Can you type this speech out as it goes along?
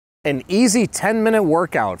An easy 10-minute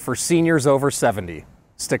workout for seniors over 70.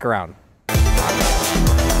 Stick around.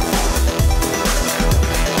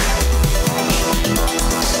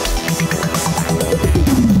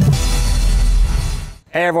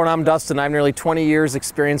 Hey everyone, I'm Dustin. I have nearly 20 years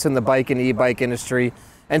experience in the bike and e-bike industry.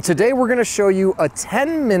 And today we're gonna show you a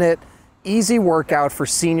 10-minute easy workout for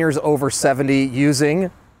seniors over 70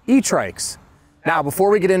 using e-Tricycles. Now,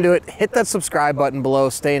 before we get into it, hit that subscribe button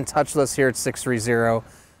below. Stay in touch with us here at 630.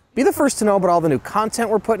 Be the first to know about all the new content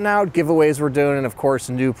we're putting out, giveaways we're doing, and of course,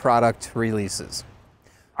 new product releases.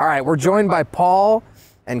 All right, we're joined by Paul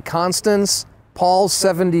and Constance. Paul's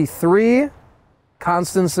 73.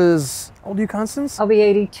 Constance is, how old are you, Constance? I'll be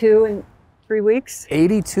 82 in 3 weeks.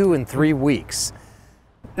 82 in 3 weeks.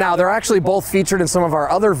 Now, they're actually both featured in some of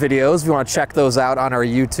our other videos. If you want to check those out on our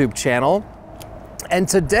YouTube channel. And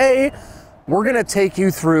today, we're gonna take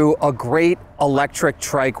you through a great electric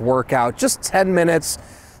trike workout, just 10 minutes.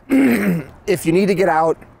 If you need to get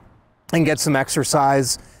out and get some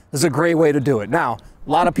exercise, this is a great way to do it. Now, a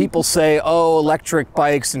lot of people say, oh, electric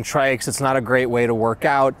bikes and trikes, it's not a great way to work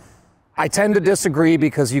out. I tend to disagree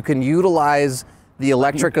because you can utilize the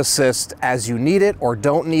electric assist as you need it or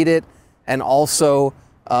don't need it, and also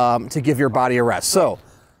to give your body a rest. So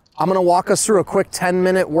I'm gonna walk us through a quick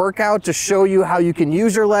 10-minute workout to show you how you can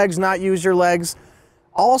use your legs, not use your legs.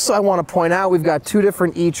 Also, I want to point out we've got 2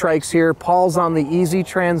 different e-Tricycles here. Paul's on the Easy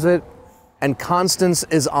Transit and Constance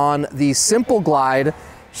is on the Simple Glide.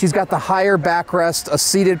 She's got the higher backrest, a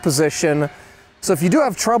seated position. So if you do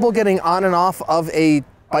have trouble getting on and off of a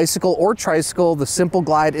bicycle or tricycle, the Simple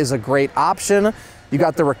Glide is a great option. You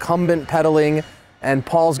got the recumbent pedaling, and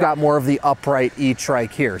Paul's got more of the upright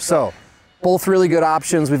e-Tricycle here. So both really good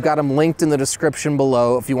options. We've got them linked in the description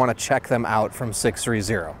below if you want to check them out from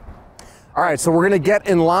 630. All right, so we're gonna get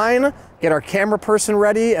in line, get our camera person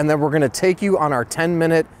ready, and then we're gonna take you on our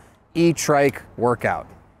 10-minute e-Tricycle workout.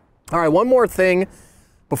 All right, one more thing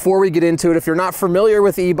before we get into it. If you're not familiar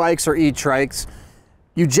with e-bikes or e-Tricycles,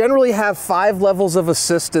 you generally have 5 levels of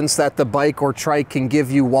assistance that the bike or trike can give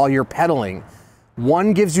you while you're pedaling.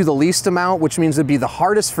 1 gives you the least amount, which means it'd be the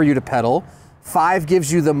hardest for you to pedal. 5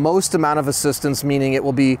 gives you the most amount of assistance, meaning it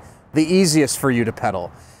will be the easiest for you to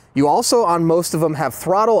pedal. You also, on most of them, have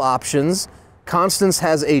throttle options. Constance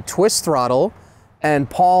has a twist throttle, and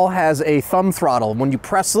Paul has a thumb throttle. When you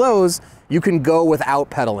press those, you can go without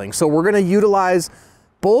pedaling. So we're gonna utilize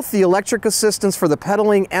both the electric assistance for the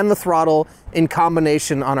pedaling and the throttle in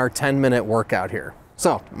combination on our 10-minute workout here.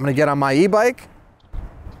 So I'm gonna get on my e-bike.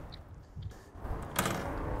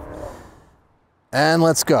 And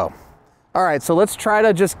let's go. All right, so let's try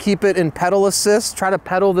to just keep it in pedal assist, try to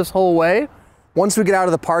pedal this whole way. Once we get out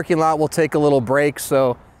of the parking lot, we'll take a little break,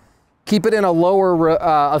 so keep it in a lower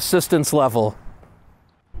assistance level.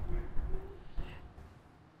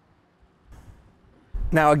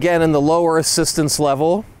 Now again, in the lower assistance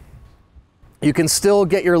level, you can still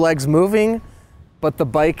get your legs moving, but the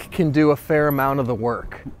bike can do a fair amount of the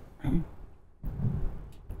work.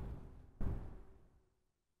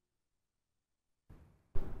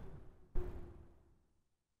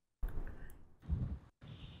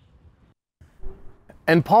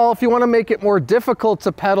 And Paul, if you want to make it more difficult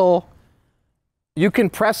to pedal, you can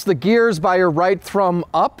press the gears by your right thumb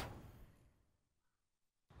up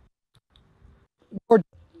or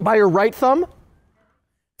by your right thumb.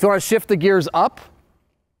 If you want to shift the gears up.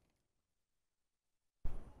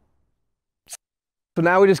 So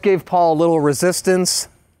now we just gave Paul a little resistance.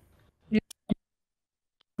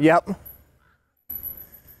 Yep.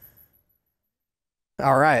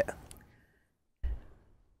 All right.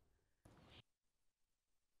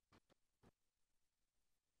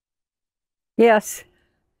 Yes.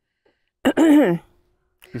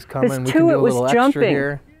 He's coming. We can Two, do it a was little jumping. extra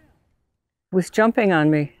here. It was jumping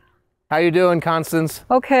on me. How you doing, Constance?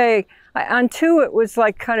 Okay. On 2, it was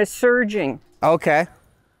like kind of surging. Okay.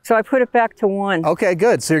 So I put it back to 1. Okay,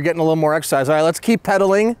 good. So you're getting a little more exercise. All right, let's keep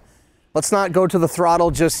pedaling. Let's not go to the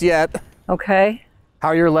throttle just yet. Okay. How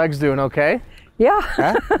are your legs doing? Okay? Yeah.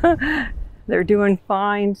 Huh? They're doing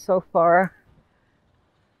fine so far.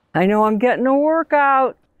 I know I'm getting a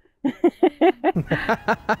workout.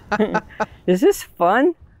 Is this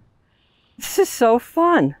fun? This is so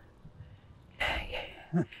fun.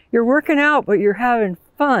 You're working out, but you're having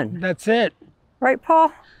fun. That's it. Right,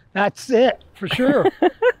 Paul? That's it, for sure.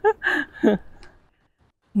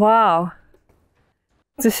 Wow.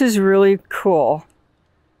 This is really cool.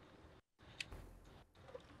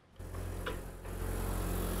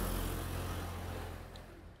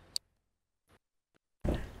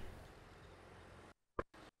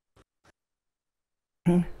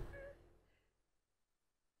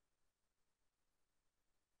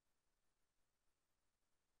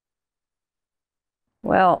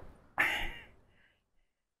 Well,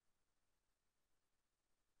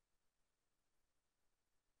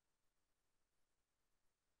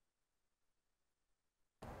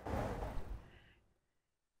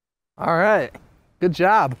 All right, good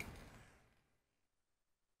job.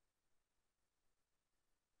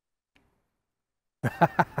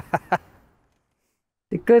 a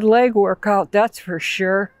good leg workout, that's for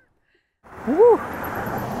sure. Woo.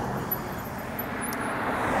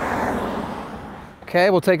 Okay,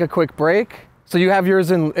 we'll take a quick break. So you have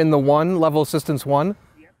yours in the one, level assistance 1?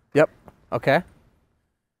 Yep. Okay.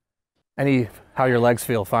 How your legs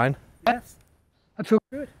feel? Fine? Yes. I feel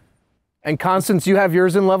good. And Constance, you have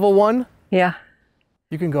yours in level 1? Yeah,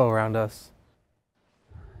 You can go around us.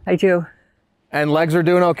 I do. And legs are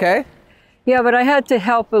doing okay? Yeah, but I had to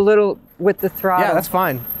help a little with the throttle. Yeah, that's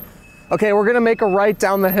fine. Okay, we're gonna make a right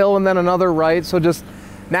down the hill and then another right. So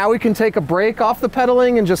now we can take a break off the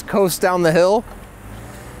pedaling and just coast down the hill.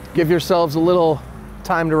 Give yourselves a little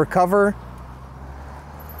time to recover.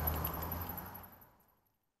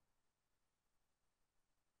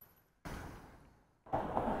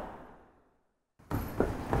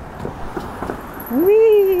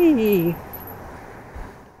 Whee!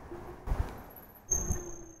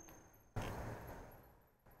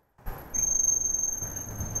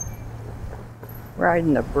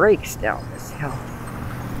 Riding the brakes down this hill.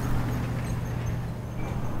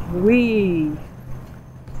 Whee!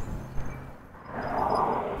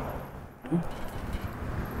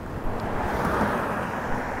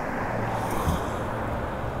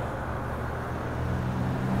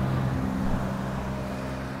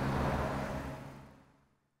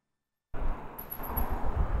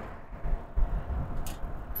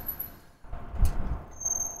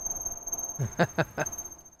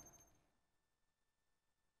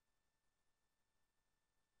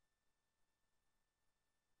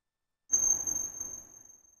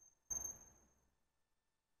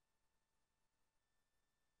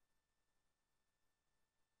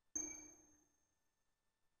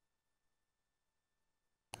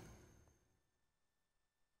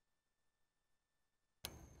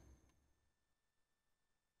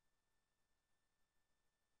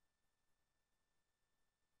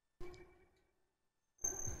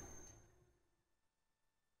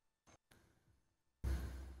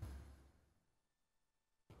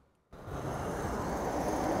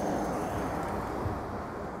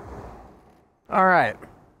 All right.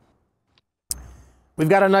 We've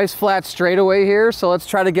got a nice flat straightaway here, so let's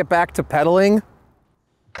try to get back to pedaling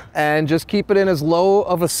and just keep it in as low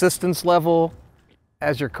of assistance level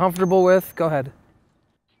as you're comfortable with. Go ahead.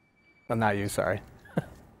 Oh, not you, sorry.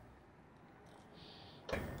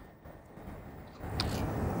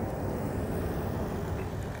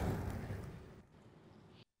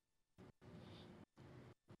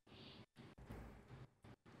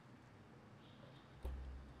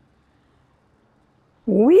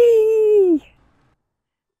 Whee!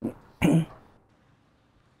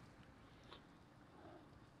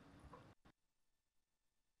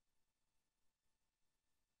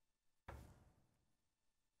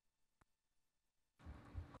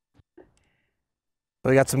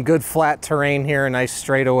 We got some good flat terrain here, a nice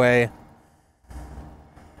straightaway.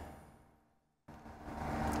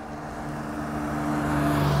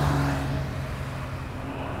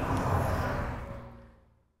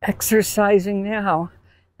 Exercising now,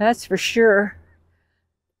 that's for sure.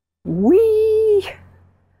 Whee!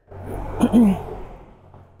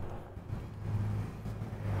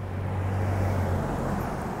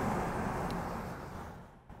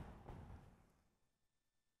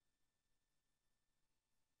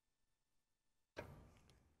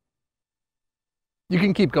 You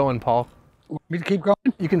can keep going, Paul. Want me to keep going?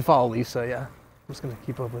 You can follow Lisa, yeah. I'm just gonna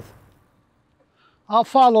keep up with. I'll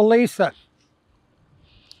follow Lisa.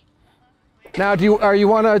 Now, are you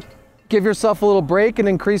want to give yourself a little break and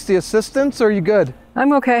increase the assistance, or are you good?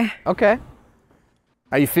 I'm okay. Okay.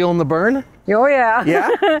 Are you feeling the burn? Oh yeah.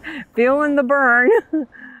 Yeah? Feeling the burn.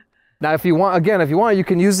 Now, if you want, you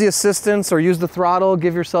can use the assistance or use the throttle,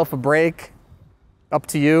 give yourself a break. Up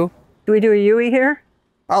to you. Do we do a Yui here?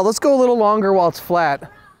 Oh, let's go a little longer while it's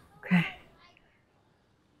flat. Okay.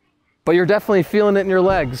 But you're definitely feeling it in your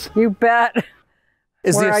legs. You bet.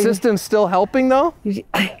 Is the assistance still helping though?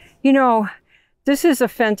 You know, this is a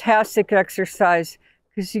fantastic exercise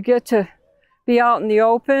because you get to be out in the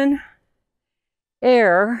open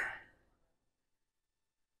air.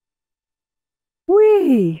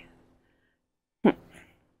 Whee!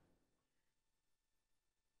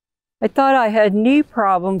 I thought I had knee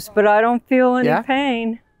problems, but I don't feel any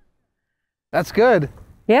pain. That's good.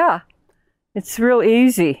 Yeah, it's real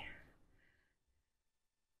easy.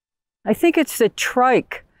 I think it's the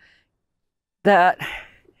trike that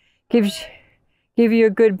give you a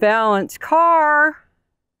good balance. Car.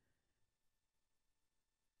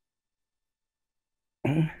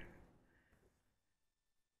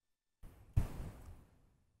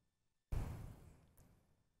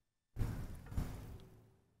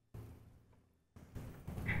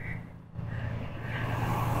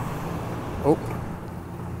 Oh.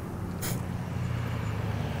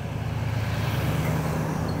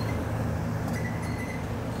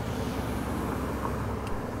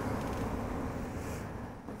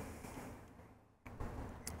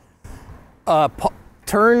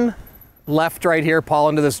 Turn left right here, Paul,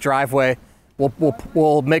 into this driveway.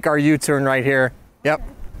 We'll make our U-turn right here. Yep.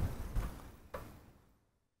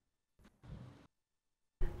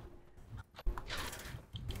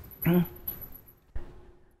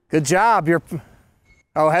 Good job.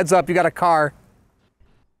 Oh, heads up, you got a car.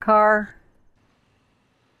 Car.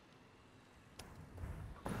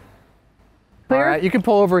 Clear? All right, you can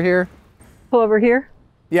pull over here. Pull over here?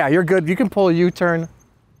 Yeah, you're good. You can pull a U-turn.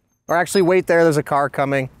 Or actually wait there, there's a car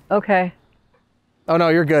coming. Okay. Oh no,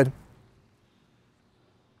 you're good.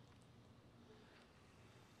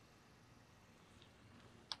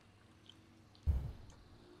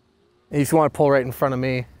 If you want to pull right in front of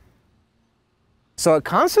me. So at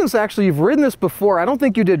Constance, actually, you've ridden this before. I don't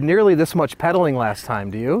think you did nearly this much pedaling last time,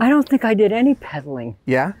 do you? I don't think I did any pedaling.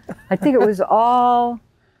 Yeah? I think it was all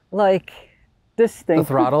like this thing. The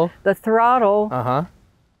throttle? The throttle. Uh-huh.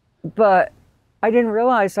 But I didn't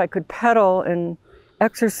realize I could pedal and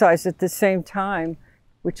exercise at the same time,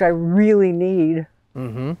 which I really need.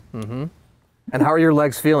 Mm-hmm, mm-hmm. And how are your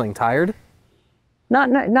legs feeling? Tired? Not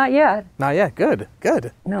yet. Not yet. Good,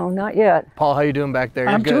 good. No, not yet. Paul, how you doing back there?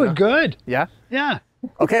 You're I'm good, doing huh? good. Yeah? Yeah.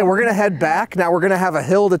 Okay, we're gonna head back. Now we're gonna have a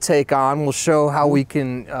hill to take on. We'll show how we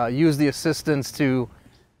can use the assistance to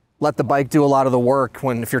let the bike do a lot of the work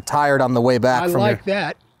if you're tired on the way back I from like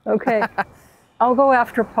that. Okay. I'll go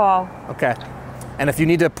after Paul. Okay. And if you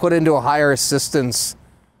need to put into a higher assistance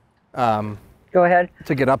Go ahead.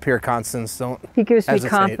 to get up here, Constance, don't He gives me hesitate.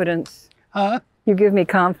 confidence. Huh? You give me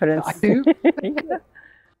confidence. I do.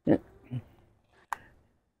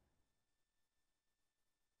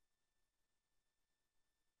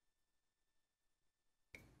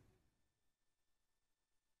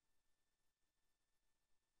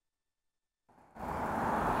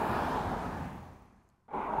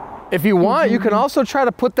 If you want, you can also try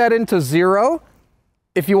to put that into 0.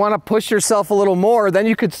 If you want to push yourself a little more, then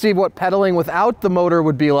you could see what pedaling without the motor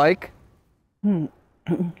would be like.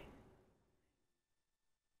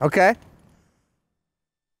 Okay.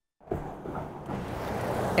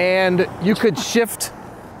 And you could shift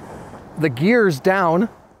the gears down.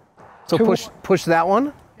 So push that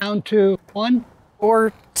one. Down to 1.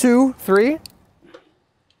 Or 2, 3.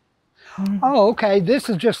 Oh, okay. This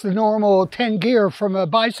is just the normal 10 gear from a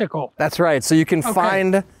bicycle. That's right. So you can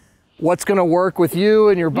find what's going to work with you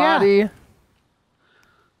and your body. Yeah.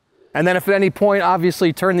 And then if at any point,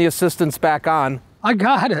 obviously, turn the assistance back on. I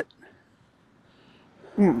got it.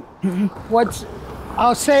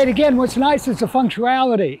 I'll say it again, what's nice is the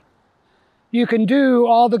functionality. You can do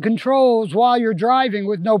all the controls while you're driving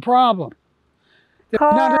with no problem.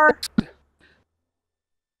 Car.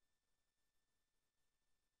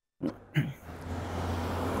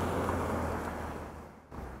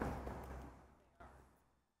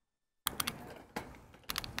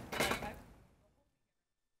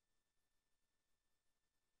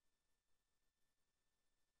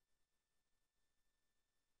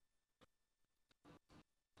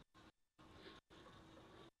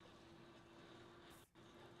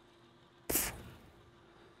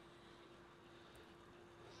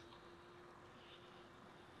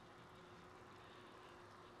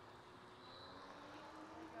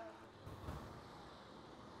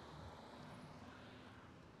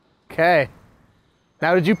 Okay.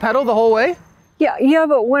 Now, did you pedal the whole way? Yeah,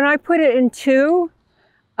 but when I put it in 2,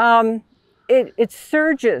 it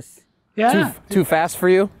surges. Yeah. Too fast for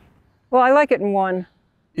you? Well, I like it in 1.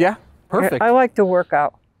 Yeah, perfect. I like the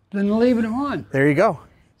workout. Then leave it on. There you go.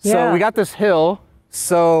 So Yeah. we got this hill.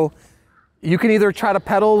 So you can either try to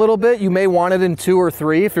pedal a little bit. You may want it in 2 or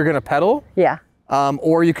 3 if you're going to pedal. Yeah.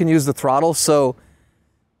 Or you can use the throttle. So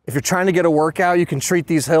if you're trying to get a workout, you can treat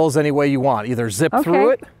these hills any way you want. Either zip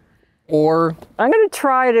through it or... I'm going to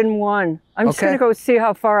try it in 1. I'm just going to go see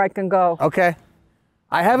how far I can go. Okay.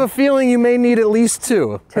 I have a feeling you may need at least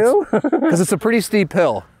 2. 2? Because it's a pretty steep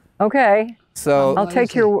hill. Okay. So I'll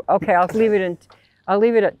take your... Okay, I'll leave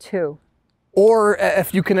it at 2. Or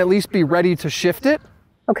if you can at least be ready to shift it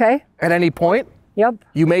Okay. at any point. Yep.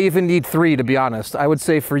 You may even need 3, to be honest. I would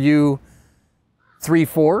say for you, 3,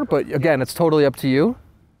 4, but again, it's totally up to you.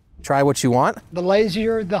 Try what you want. The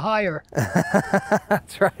lazier, the higher.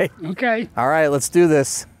 That's right. Okay. All right, let's do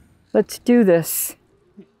this. Let's do this.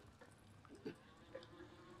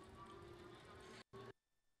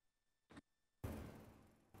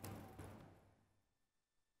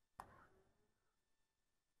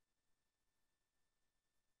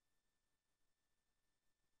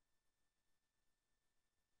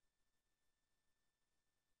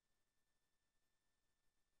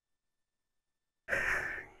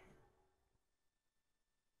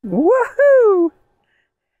 Woohoo!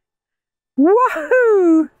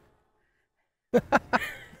 Woohoo!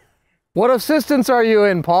 What assistance are you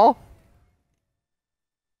in, Paul?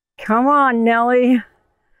 Come on, Nellie.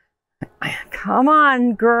 Come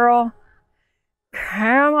on, girl.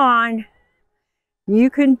 Come on. You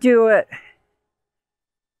can do it.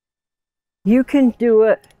 You can do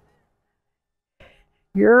it.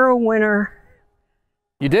 You're a winner.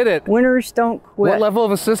 You did it. Winners don't quit. What level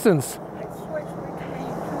of assistance?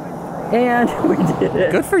 And we did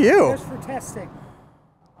it. Good for you. Just for testing.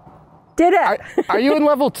 Did it. Are you in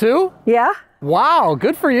level 2? Yeah, Wow,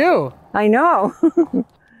 good for you. I know.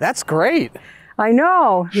 That's great. I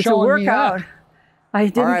know. It's a Showing me up. workout. I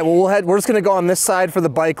didn't. All right, well, we're just gonna go on this side for the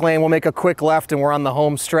bike lane. We'll make a quick left and we're on the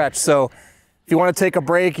home stretch. So if you wanna take a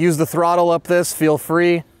break, use the throttle up this, feel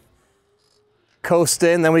free. Coast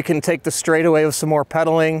in, then we can take the straightaway with some more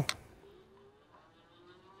pedaling.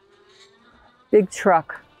 Big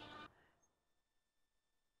truck.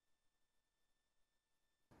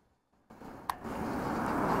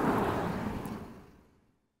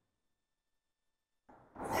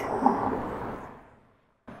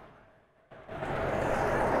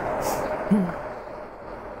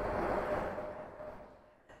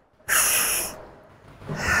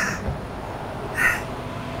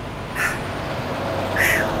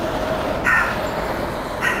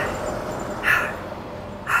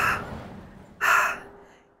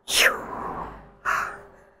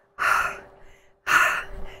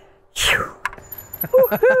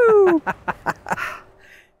 Woohoo!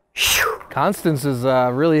 Constance is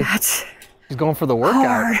really, That's she's going for the workout.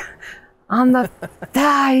 hard on the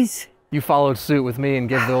thighs. You followed suit with me and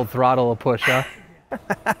gave the old throttle a push, huh?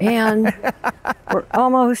 And we're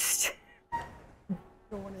almost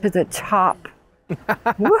to the top.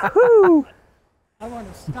 Woohoo! I want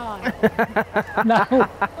to stop. No.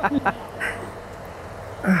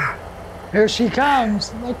 Here she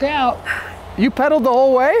comes. Look out. You pedaled the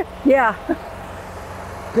whole way? Yeah.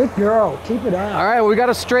 Good girl. Keep it up. All right, well, we got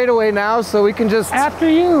a straightaway now, so we can just, After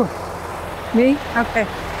you. Me? Okay.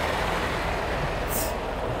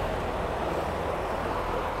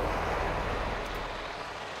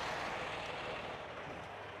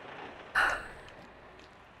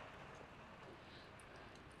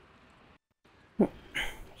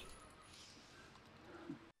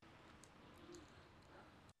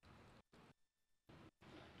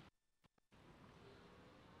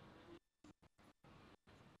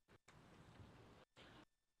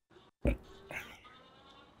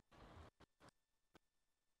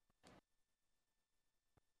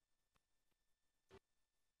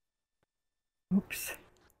 Oops.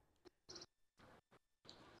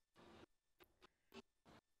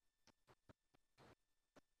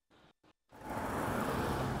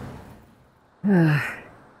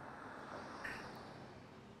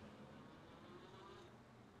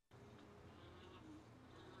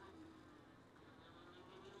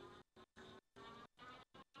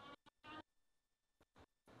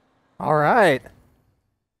 all right.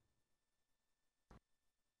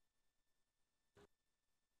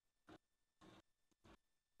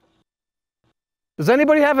 Does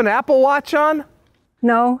anybody have an Apple Watch on?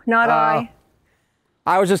 No, not I.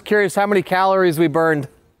 I was just curious how many calories we burned.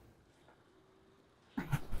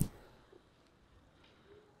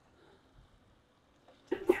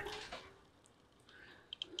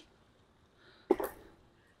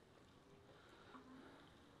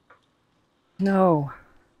 No.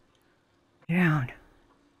 Down.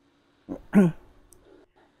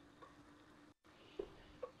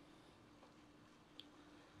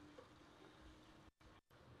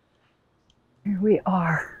 Here we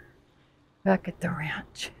are, back at the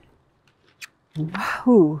ranch.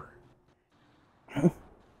 Wahoo!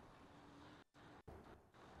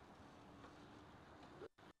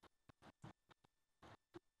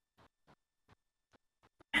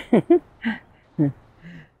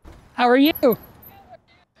 How are you?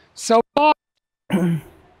 So far.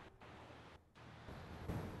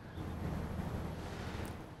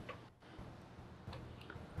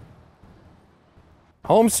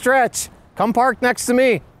 Home stretch. Come park next to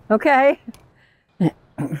me. Okay.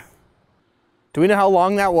 Do Do we know how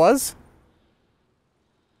long that was?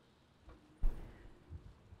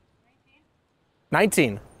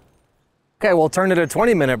 19. Okay, we'll turn it a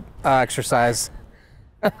 20-minute exercise.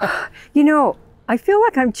 You know, I feel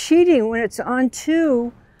like I'm cheating when it's on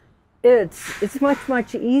 2. It's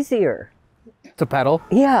much easier. To pedal?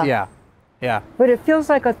 Yeah. Yeah. Yeah. But it feels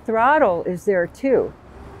like a throttle is there too,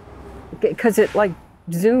 because it like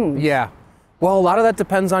zooms. Yeah. Well, a lot of that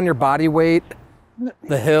depends on your body weight,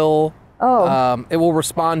 the hill. Oh. It will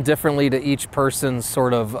respond differently to each person's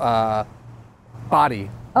sort of body. You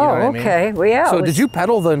Oh, know what I mean? okay. Well, yeah. So did you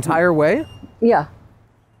pedal the entire way? Yeah.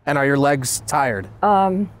 And are your legs tired?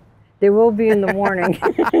 They will be in the morning.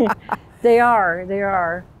 They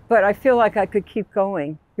are. But I feel like I could keep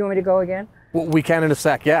going. You want me to go again? Well, we can in a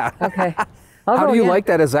sec, yeah. Okay. How do you like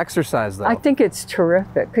that as exercise, though? I think it's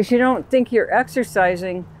terrific because you don't think you're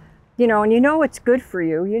exercising, you know, and you know it's good for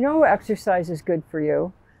you. You know exercise is good for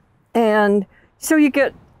you. And so you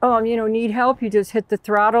get, you know, need help, you just hit the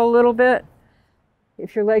throttle a little bit.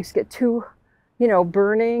 If your legs get too, you know,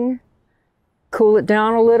 burning, cool it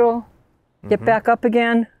down a little, get back up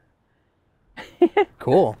again.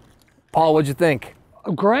 Cool. Paul, what'd you think?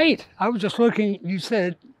 Great. I was just looking, you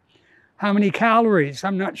said how many calories.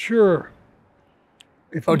 I'm not sure.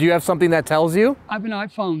 Oh, do you have something that tells you? I have an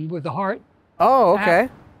iPhone with a heart. Oh, okay.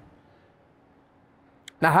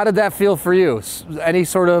 Now, how did that feel for you? Any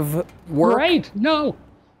sort of work? Great. No,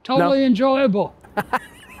 totally enjoyable.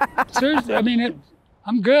 Seriously, I mean,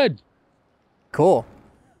 I'm good. Cool.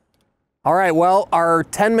 All right, well, our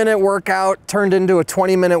 10-minute workout turned into a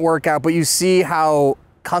 20-minute workout, but you see how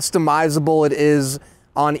customizable it is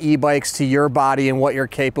on e-bikes to your body and what you're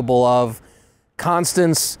capable of.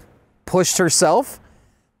 Constance pushed herself.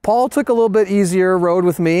 Paul took a little bit easier road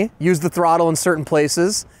with me, used the throttle in certain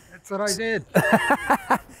places. That's what I did.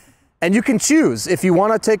 And you can choose. If you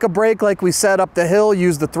want to take a break, like we said, up the hill,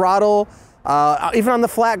 use the throttle. Even on the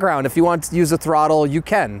flat ground, if you want to use the throttle, you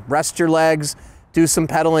can. Rest your legs, do some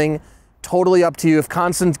pedaling. Totally up to you. If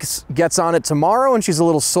Constance gets on it tomorrow and she's a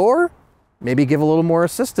little sore, maybe give a little more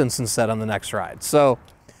assistance instead on the next ride. So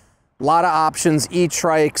a lot of options.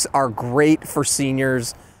 E-trikes are great for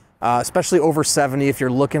seniors, especially over 70 if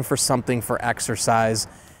you're looking for something for exercise.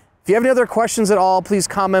 If you have any other questions at all, please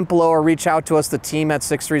comment below or reach out to us, the team at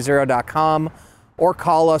sixthreezero.com, or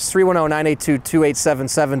call us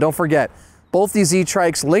 310-982-2877. Don't forget, both these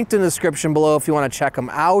e-trikes linked in the description below if you want to check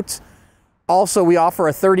them out. Also, we offer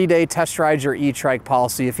a 30-day test ride your e-trike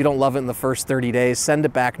policy. If you don't love it in the first 30 days, send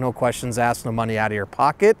it back, no questions asked, no money out of your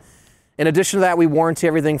pocket. In addition to that, we warranty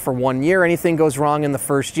everything for 1 year. Anything goes wrong in the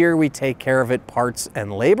first year, we take care of it, parts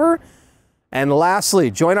and labor. And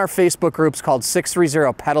lastly, join our Facebook groups called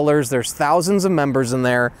 630 Pedalers. There's thousands of members in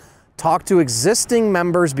there. Talk to existing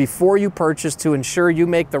members before you purchase to ensure you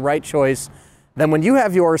make the right choice. Then when you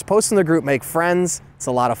have yours, post in the group, make friends. It's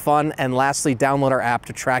a lot of fun. And lastly, download our app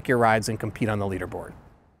to track your rides and compete on the leaderboard.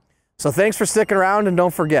 So thanks for sticking around, and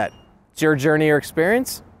don't forget, it's your journey or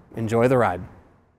experience. Enjoy the ride.